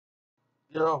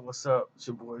Yo, what's up? It's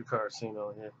your boy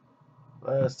Carcino here.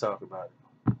 Let's talk about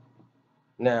it.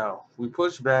 Now, we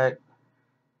pushed back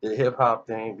the hip hop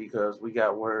thing because we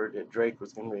got word that Drake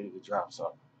was getting ready to drop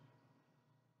something.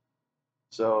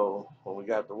 So, when we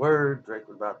got the word Drake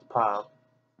was about to pop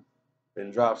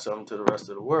and drop something to the rest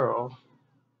of the world,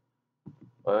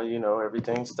 well,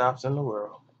 everything stops in the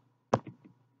world.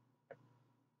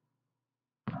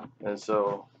 And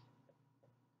so,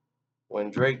 when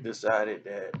Drake decided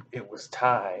that it was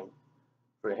time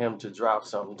for him to drop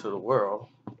something to the world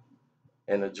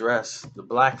and address the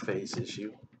blackface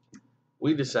issue,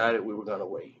 we decided we were going to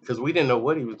wait because we didn't know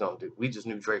what he was going to do. We just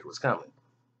knew Drake was coming.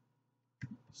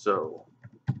 So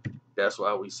that's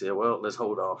why we said, well, let's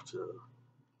hold off to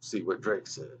see what Drake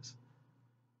says.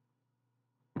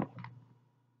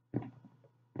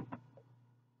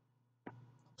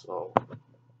 So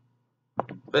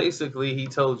basically, he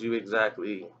told you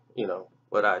exactly,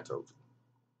 what I told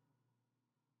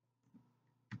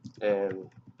you. And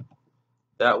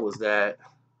that was that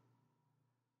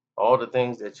all the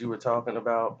things that you were talking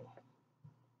about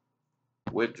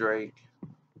with Drake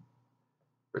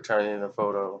returning the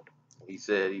photo, he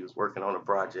said he was working on a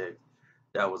project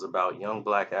that was about young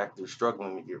black actors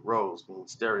struggling to get roles, being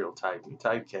stereotyped and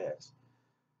typecast.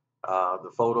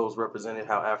 The photos represented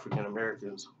how African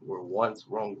Americans were once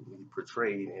wrongly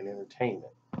portrayed in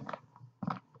entertainment.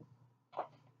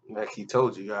 Like he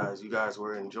told you guys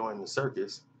were enjoying the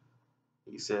circus.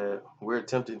 He said, we're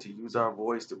attempting to use our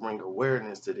voice to bring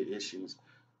awareness to the issues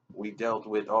we dealt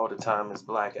with all the time as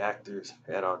black actors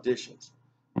at auditions.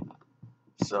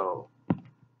 So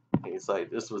it's like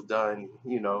this was done,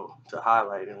 to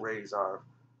highlight and raise our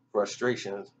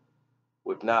frustrations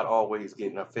with not always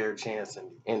getting a fair chance in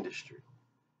the industry,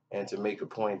 and to make a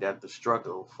point that the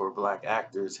struggle for black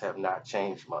actors have not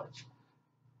changed much.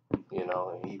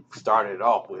 And he started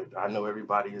off with, I know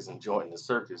everybody is enjoying the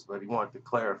circus, but he wanted to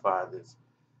clarify this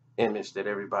image that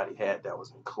everybody had that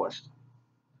was in question.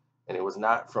 And it was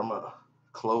not from a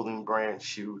clothing brand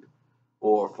shoot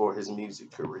or for his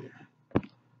music career.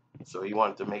 So he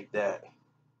wanted to make that,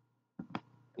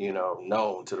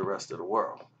 known to the rest of the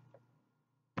world.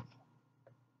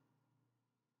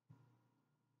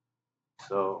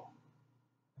 So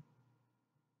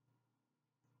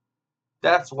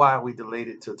that's why we delayed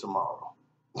it to tomorrow.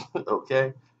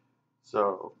 Okay?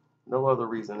 So no other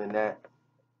reason than that.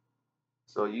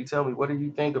 So you tell me, what do you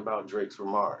think about Drake's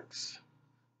remarks?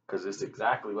 Because it's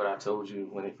exactly what I told you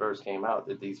when it first came out,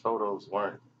 that these photos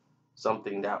weren't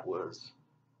something that was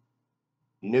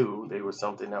new, they were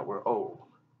something that were old,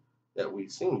 that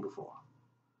we'd seen before.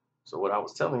 So what I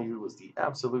was telling you was the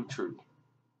absolute truth.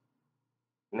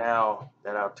 Now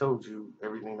that I've told you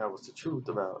everything that was the truth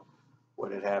about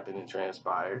what had happened and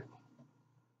transpired,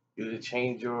 you to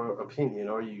change your opinion,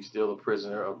 or are you still a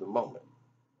prisoner of the moment?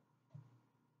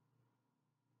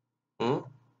 Hmm?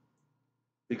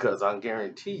 Because I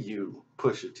guarantee you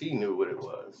Pusha T knew what it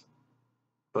was,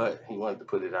 but he wanted to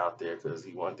put it out there because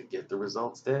he wanted to get the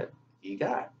results that he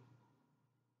got.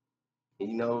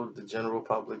 The general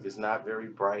public is not very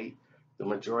bright. The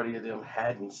majority of them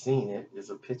hadn't seen it.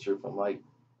 It's a picture from like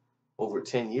over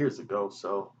 10 years ago.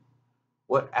 So,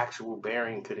 what actual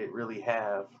bearing could it really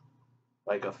have,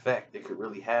 like effect it could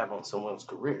really have on someone's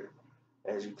career?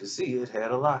 As you can see, it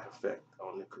had a lot of effect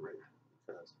on the career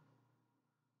because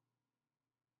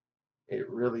it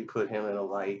really put him in a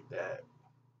light that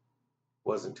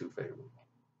wasn't too favorable.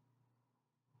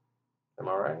 Am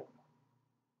I right?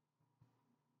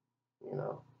 You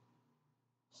know?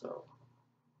 So,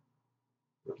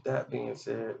 with that being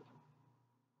said,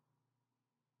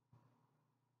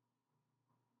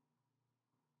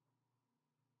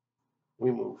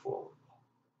 we move forward.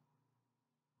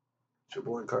 It's your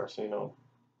boy Carcino.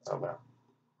 I'm out.